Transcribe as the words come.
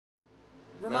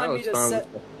Remind me to fun. set.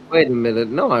 Wait a minute,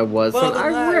 no I wasn't. Well,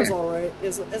 then that was I alright.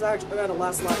 It's actually I had a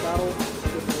last lap battle.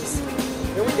 Goodness.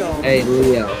 Here we go. Hey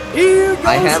Leo. Here goes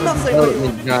I have a nothing.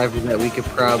 development driver that we could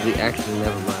probably actually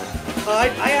never mind.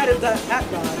 I added that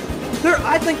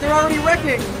guy. I think they're already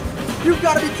wrecking. You've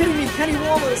got to be kidding me, Kenny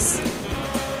Wallace.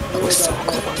 That was so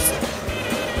close.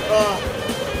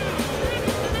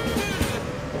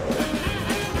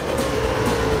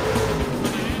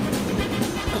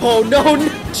 Oh no,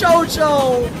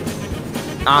 Jojo!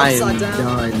 I am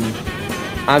done.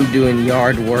 I'm doing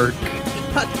yard work.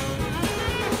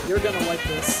 You're gonna like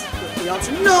this. The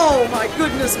option. No, my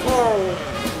goodness, Carl.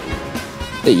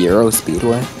 The Euro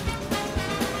Speedway.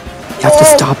 You have to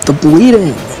stop the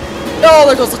bleeding. Oh,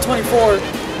 there goes the 24.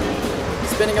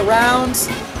 Spinning around.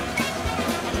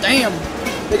 Damn.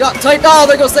 They got tight. Oh,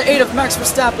 there goes the 8 of Max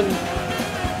Verstappen.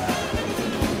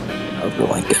 Oh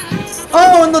my goodness.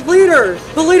 Oh, and the leader!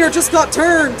 The leader just got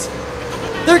turned!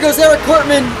 There goes Eric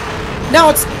Cortman! Now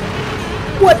it's...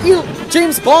 What?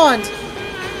 James Bond!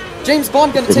 James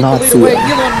Bond gonna take the lead away.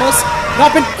 Elon Musk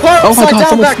not been caught upside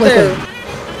down back there!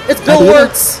 It's Bill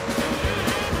Wirtz!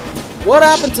 What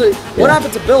happened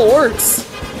to Bill Wirtz?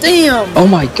 Damn! Oh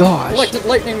my gosh! Elected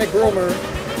Lightning McGromer.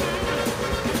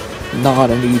 Not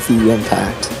an easy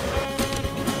impact.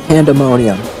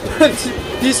 Pandemonium.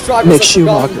 These drivers Mick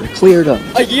Schumacher cleared him.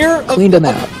 Cleaned him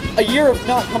out. A year of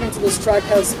not coming to this track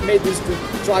has made these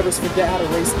drivers forget how to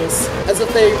race this, as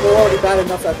if they were already bad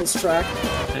enough at this track.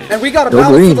 And we got a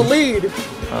battle for the lead.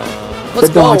 Let's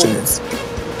go.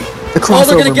 The crossover. Oh,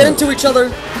 they're gonna get into each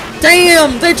other.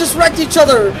 Damn, they just wrecked each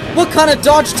other. What kind of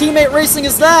Dodge teammate racing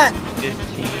is that?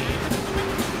 15.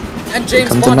 And James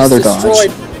Bond is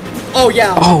destroyed. Dodge. Oh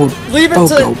yeah. Oh, leave it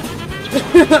to.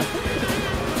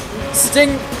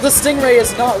 The Stingray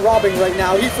is not robbing right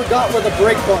now. He forgot where the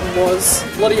brake button was.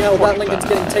 Bloody hell, that Lincoln's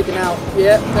getting taken out.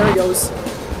 Yeah, there he goes.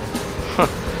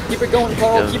 Keep it going,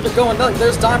 Carl. Keep it going. Look,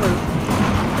 there's Dimer.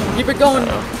 Keep it going.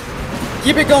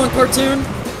 Keep it going, Cartoon.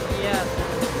 Yeah.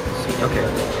 Okay.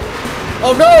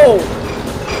 Oh no!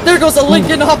 There goes a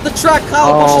Lincoln off the track.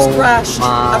 Kyle Busch's crash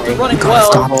after running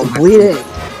well. Stop the bleeding.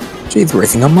 She's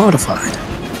racing a modified.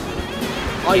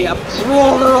 Oh yeah.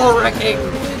 Oh, they're all wrecking.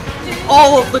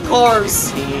 All of the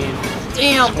cars. 15,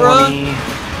 damn, 20.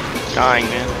 Bruh. Dying,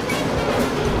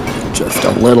 man. Just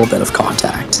a little bit of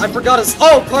contact. I forgot his.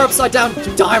 Oh, car upside down.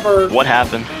 Dimer. What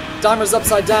happened? Dimer's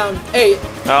upside down. Hey.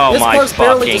 Oh his my car's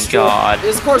barely fucking god.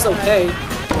 His car's okay.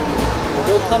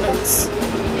 Will Cummings.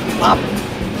 Pop.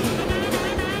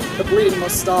 The bleeding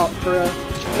must stop, bruh.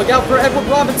 Look out for Edward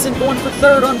Robinson going for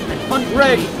third on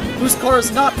Greg, whose car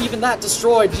is not even that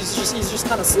destroyed. He's just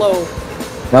kind of slow.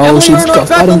 No, Emily she's Earnhardt just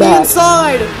back on the back.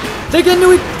 inside. They get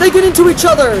into each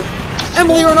other.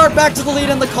 Emily Earnhardt back to the lead,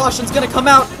 and the caution's gonna come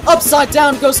out. Upside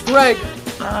down goes Greg.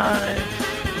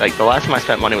 Like the last time I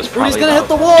spent money was probably Rudy's gonna hit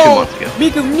the 2 wall. months ago.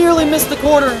 Miku nearly missed the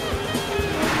corner.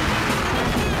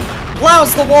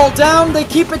 Plows the wall down. They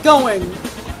keep it going.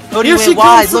 Here she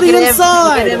comes to the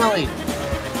inside. Look at Emily.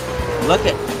 Look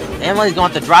at Emily's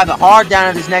going to drive it hard down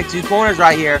in these next 2 corners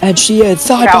right here. And she is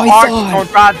side Look how by hard side. she's going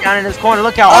to drive down in this corner.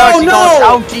 Look how hard she's no! going.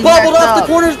 Oh, she's Bobbled messed off the up.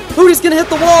 corner. Hooty's gonna hit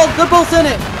the wall. They're both in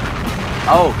it.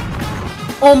 Oh.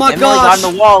 Oh my Emily gosh. got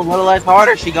on the wall a little less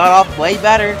harder. She got off way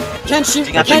better. Can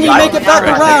got he the make it back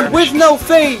right around there. with no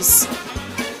face?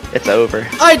 It's over.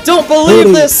 I don't believe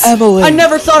Hootie, this! Emily, I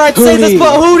never thought I'd say this, Hootie.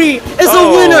 but Hootie is a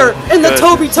winner in the good.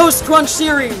 Toby Toast Crunch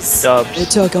Series! Dubs. It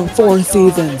took him 4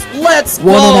 seasons. Let's go!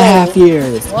 1.5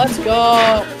 years. Let's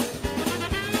go!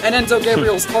 And Enzo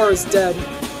Gabriel's car is dead.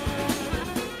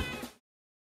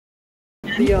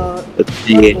 The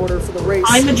order for the race.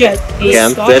 I'm a Jet.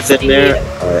 That's in there.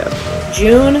 Oh, yeah.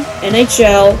 June,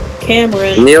 NHL,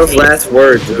 Cameron. Neil's last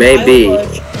words may be,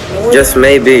 just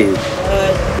may be.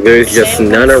 There's just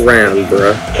none around,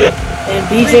 bruh. And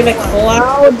BJ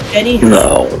McLeod, Benny.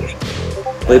 No.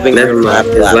 Never mind.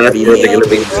 His last words are gonna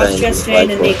be the Ross same.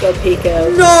 Chastain and Nico Pico.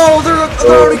 No!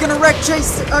 They're already gonna wreck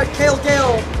Chase, Cale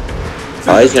Gale!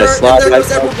 Oh, he's gonna slide and there right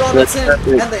goes Edward Robinson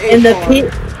and the And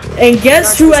A-car. and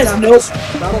guess who has no.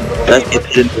 That's the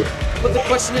epitome. But the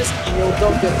question is, Neil,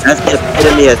 don't get That's the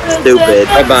epitome of stupid.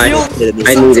 Bye-bye.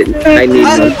 I need it. I need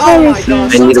it. Oh my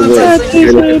gosh, I need a sometimes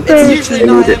word. it's usually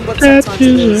not him, but sometimes it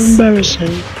is.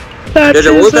 Embarrassing.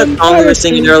 Jojo, what was that song we were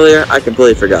singing earlier? I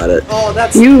completely forgot it. Oh,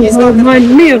 that's You he's not gonna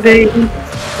remind me of a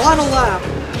final lap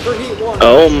for Heat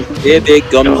 1. Baby,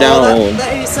 come down.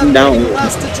 That 87 Down.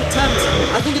 last ditch attempt.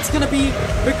 I think it's gonna be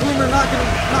McGrumer not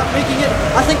making it.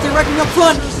 I think they're wrecking up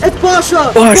front. It's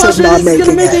Basha. Basha's not is making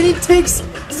gonna make it. it. He takes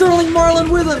Sterling Marlin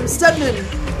with him. Stedman.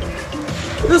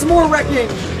 There's more wrecking.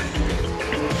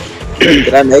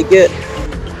 Did I make it?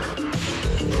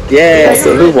 Yeah.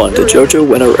 So who won? Did JoJo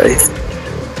win a race?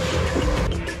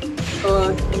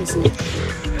 Let me see.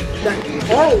 That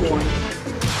Carl won.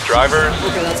 Drivers,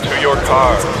 Okay, that's to fine. your That's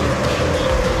car. fine.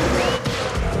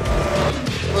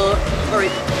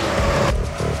 Alright.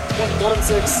 Bottom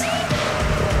 6.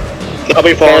 I'll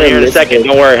be following you in a second.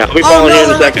 Don't worry. I'll be Oh following you no,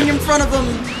 in a they're wrecking second. in front of them!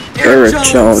 Eric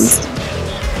Jones.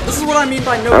 This is what I mean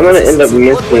by no I'm gonna end up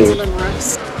consistency. What wins missing. and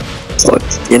wrecks?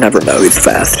 Look, you never know, he's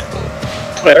fast.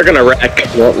 They're gonna wreck.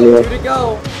 Well, Two to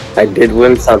go. I did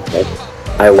win something.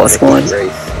 I won Plus one. the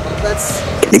race. That's...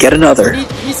 Can you get another? He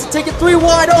needs to take it 3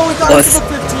 wide. Oh, he got it Plus- to the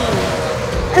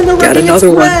 15. And the Got wrecking another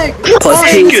is one. Greg. Plus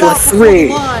Oh, two, he's plus out before the 3.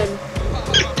 line.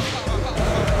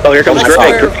 Oh, here comes I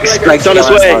Greg. swear, Greg's on his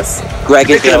way. Greg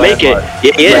is Greg's gonna make it. Yeah,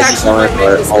 he He is. actually might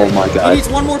make this Oh thing. my He god. needs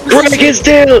one more position. Greg is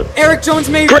down. Eric Jones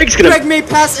may... Greg's gonna- Greg may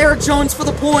pass Eric Jones for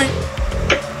the point.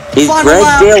 He's Final Greg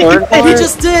lap. Dale And he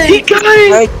just did. He got it.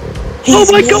 Greg. Oh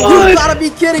my You god. gotta be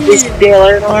kidding me. He's Dale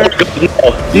Earnhardt.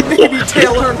 Maybe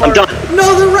Dale Earnhardt. I'm done.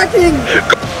 No, they're wrecking.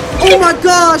 Oh my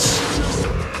gosh.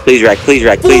 Please wreck, please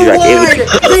wreck, please Full wreck. wide.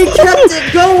 They kept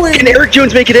it going. Can Eric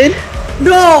Jones make it in?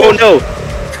 No. Oh no.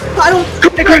 I don't.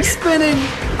 Greg. Greg's spinning.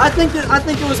 I think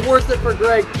it was worth it for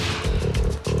Greg.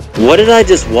 What did I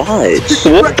just watch?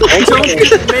 What the Jones fuck?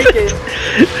 didn't make it.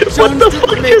 What Jones the didn't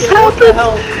fuck make just it. What the happened?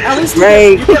 hell? At least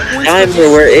Greg, you get points for Dimer, just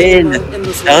we're being in. in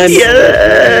this Dimer. race.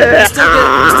 Yeah. You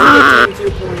still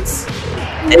get 2 points.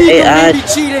 Hey, Nico I may be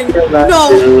cheating. I'm not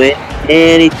No. doing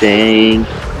anything.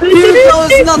 Nico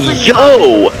is nothing.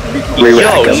 Yo.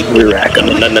 Re-rack him, re-rack him.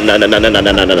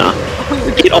 No.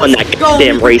 Get on that Go,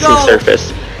 goddamn go. racing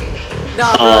surface.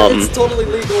 Nah, bro, it's totally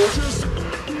legal.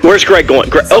 Where's Greg going?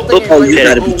 Greg. Oh, Something oh, ain't hit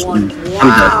right it. with 01.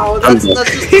 Wow, that's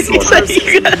just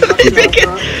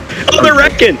Oh, they're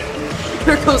wrecking.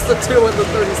 Here goes the 2 and the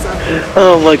 37.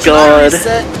 Oh my Should I god.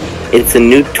 reset? It's a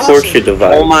new torture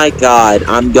device. Oh my god,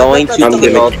 I'm going to I'm kill gonna-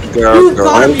 the girl. You girl.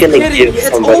 gotta I'm be gonna kidding give me. It's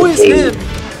somebody always a- him.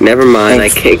 Never mind, I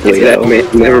can't get that man.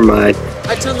 Never mind.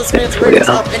 I turned this man's ratings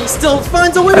up and he still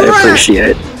finds a way to I wreck.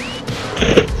 appreciate.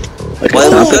 Like, Well,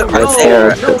 it's not no, the no, cards no,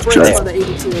 there. No It's breaks just on the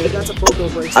 82. That's a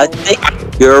BoCo break. I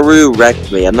think Guru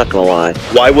wrecked me, I'm not gonna lie.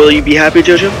 Why will you be happy,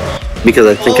 Jojo? Because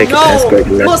I think I can pass Greg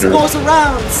in that Musk time. goes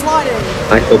around, sliding.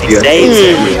 I hope you Saves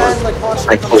have me. And like caution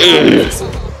I comes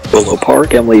hope- out. Willow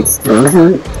Park, Emily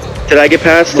Earnhardt. Did I get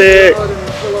past it?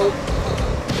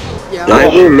 Yeah. I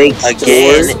will make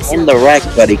Again, scores. in the wreck,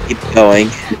 buddy, keep going.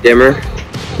 Dimmer.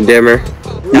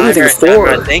 Ooh, there's 4.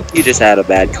 I think you just had a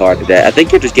bad car today. I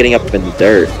think you're just getting up in the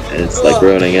dirt, and it's like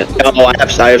ruining it. Oh, I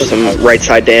have some right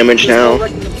side damage now.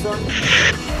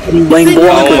 Lane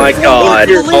block. Oh my god.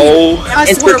 Oh. I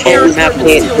swear, Enter Aaron map Gordon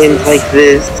Can't steals win this. like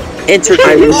this. Enter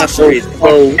I the was map so freeze.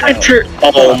 Enter.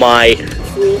 Oh my.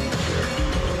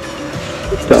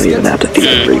 Don't even have to see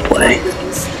the replay.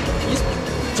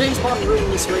 James Bond ruined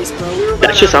this race, bro. We were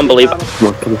That's just unbelievable.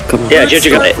 Come on. Yeah, Jojo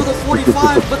got it. For the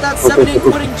 45, but that 7 ain't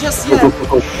quitting just yet.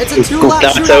 It's a 2-lap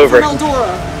That's shootout over. from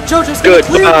Eldora. Jojo's gonna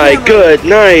clear Goodbye. Cameron. Good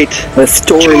night. The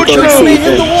story Jojo! Jojo may hit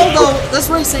the season. wall though. This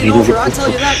race ain't over, I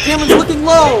tell you that. Cameron's looking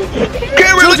low.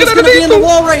 Cameron, look Jojo's at gonna be in the the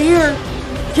wall right here.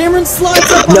 Cameron slides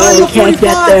up No, behind he the can't 45.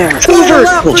 get there. It's over.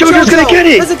 Lap for Jojo's gonna get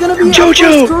it. Is it gonna be Jojo. our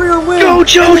first career win? Go,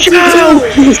 Jojo.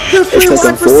 They're free It's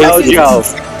wide like for a seconds.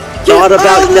 Jojo, thought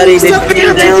about setting the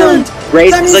video down.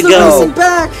 Race That means to they're go. racing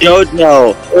back.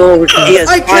 Jojo, he has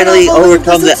I cannot finally believe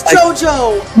overcome this the. is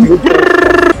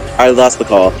Jojo. I lost the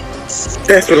call.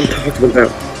 That's what I'm talking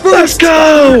about. Let's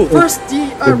go. First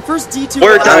D2.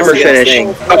 Where lap. timer was finish?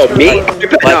 saying. Oh, me?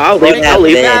 No, I'll leave. I'll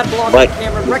leave. Bad block What- by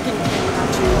Cameron, wrecking Cameron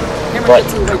actually. Cameron What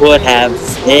gets in the could right have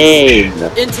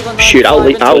lane. Shoot, been? I'll 95,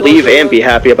 leave. into I'll the leave low and be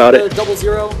happy about the it.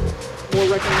 0-0. More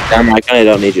wrecking. I'm like, I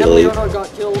don't need you to Emily leave. Earnhardt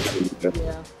got killed.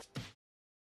 Yeah.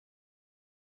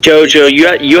 Jojo,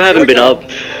 you haven't been up.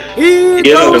 Here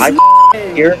You know, goes I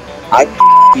Nick. here,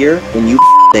 I here, and you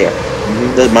there.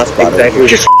 That's my spot. Exactly.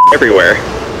 Just everywhere.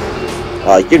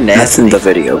 You're That's nasty. in the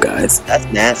video, guys. That's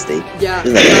nasty. Yeah.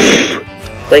 Isn't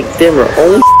that Like Dimmer,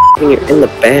 only when you're in the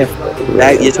bathroom.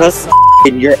 That, you're supposed to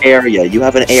in your area. You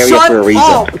have an area Shut for a reason.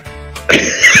 up.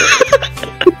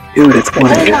 Dude, it's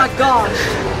one. Oh my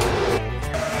gosh.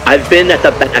 I've been at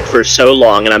the back for so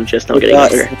long, and I'm just not getting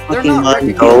It's here. a They're fucking not log.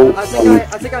 wrecking No, it.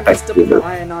 I think I messed up with the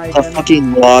INI a again.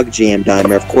 fucking log jam,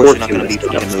 Dimer. Of course you're not gonna be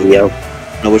fucking moving. Yo.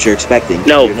 Know what you're expecting.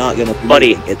 No, you're not gonna. be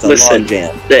buddy, moving. It's a listen. log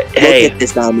jam. Hey, Look at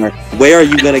this, Dimer. Where are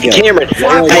you gonna go? Cameron.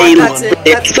 Wow, Hey, that's it.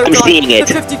 That's I'm seeing The it.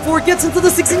 54 gets into the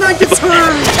 69, gets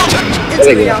turned.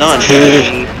 Into the Not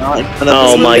outside. not in front of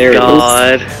Oh this my area.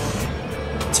 god.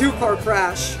 2-car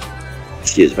crash.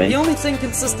 Excuse The me. only thing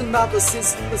consistent about the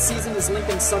season is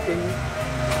Lincoln sucking.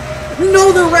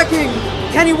 No, they're wrecking!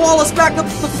 Kenny Wallace back up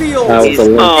the field! That was a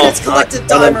And little. it's collected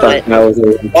timer! That was a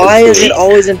little. Why is it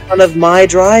always in front of my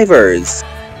drivers?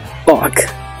 Fuck.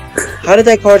 How did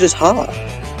that car just hop?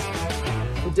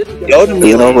 Who didn't Go to me.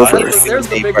 You know, There's reverse.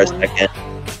 the big for a one. second.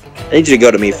 I need you to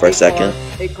go to me for a second.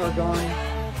 8 car going.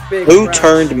 Big Who crash.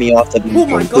 turned me off the beacon? Oh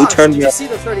my Who gosh, turned did me you off? see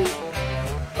the 30?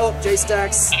 Oh,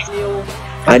 J-Stacks, Neil.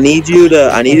 I need you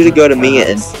to go to me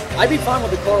and I'd be fine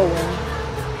with the car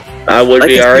win. I would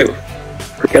be alright.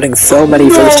 We're getting so many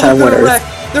first-time they're winners. wrecked.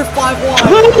 They're 5 wide.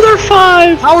 Oh, they're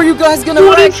 5! How are you guys gonna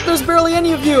wreck? There's barely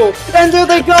any of you. And there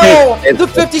they go! The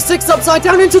 56 upside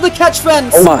down into the catch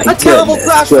fence. Oh my A terrible goodness,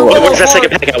 crash for Willow. Willow Where's that second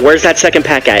Park. pack at? Where's that second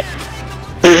pack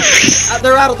at?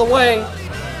 They're out of the way.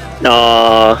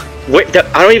 I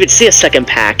don't even see a second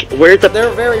pack. Where's the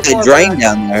They're very the far drain back.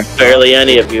 down there. barely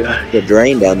any of you? The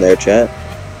drain down there, chat.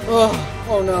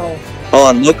 Oh no. Hold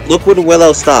on, look where the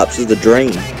Willow stops. This is the drain.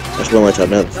 I just want to let y'all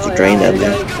know there's a drain down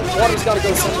there. Water's gotta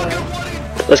go somewhere.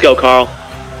 Let's go, Carl.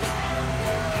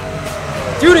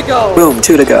 2 to go. Boom,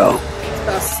 2 to go.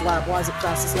 Fastest lap. Why is it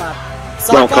fastest lap?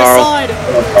 Come on, Side by Carl. side.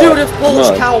 Dude, if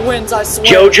Polish Cow wins, I swear.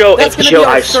 Jojo, that's gonna Joe, be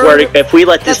our I swear third- to, if we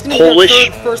let this that's gonna be our Polish,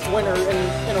 third first winner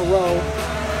in a row.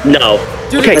 no.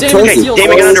 Dude, Okay, if Damon okay, steals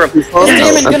Damon, get this, under him.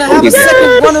 is Damon gonna have a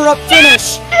second runner-up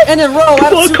finish and in a row out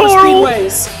Come of on, Super Carl.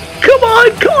 Speedways? Come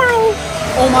on, Carl.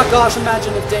 Oh my gosh!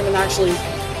 Imagine if Damon actually.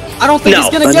 I don't think No.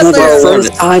 he's gonna get Another there.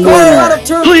 first-time Carl out winner. of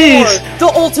turn Please. 4.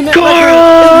 The ultimate Carl.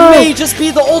 winner. It may just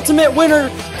be the ultimate winner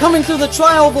coming through the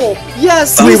tri-oval.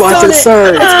 Yes, We he's want done the it.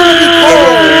 third. It's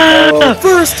gonna be Carl.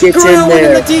 First Get career in win in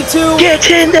there. the D2.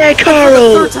 Get in there, For the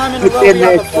Carl. third time in a Get row, in we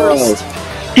there, have a first.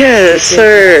 Yes,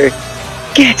 sir.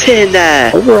 Get in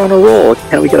there. Oh, we're on a roll.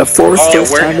 Can we get a fourth Oh,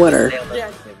 first-time we're- winner? Yeah.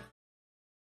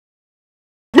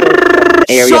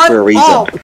 Area Shut for a reason. up.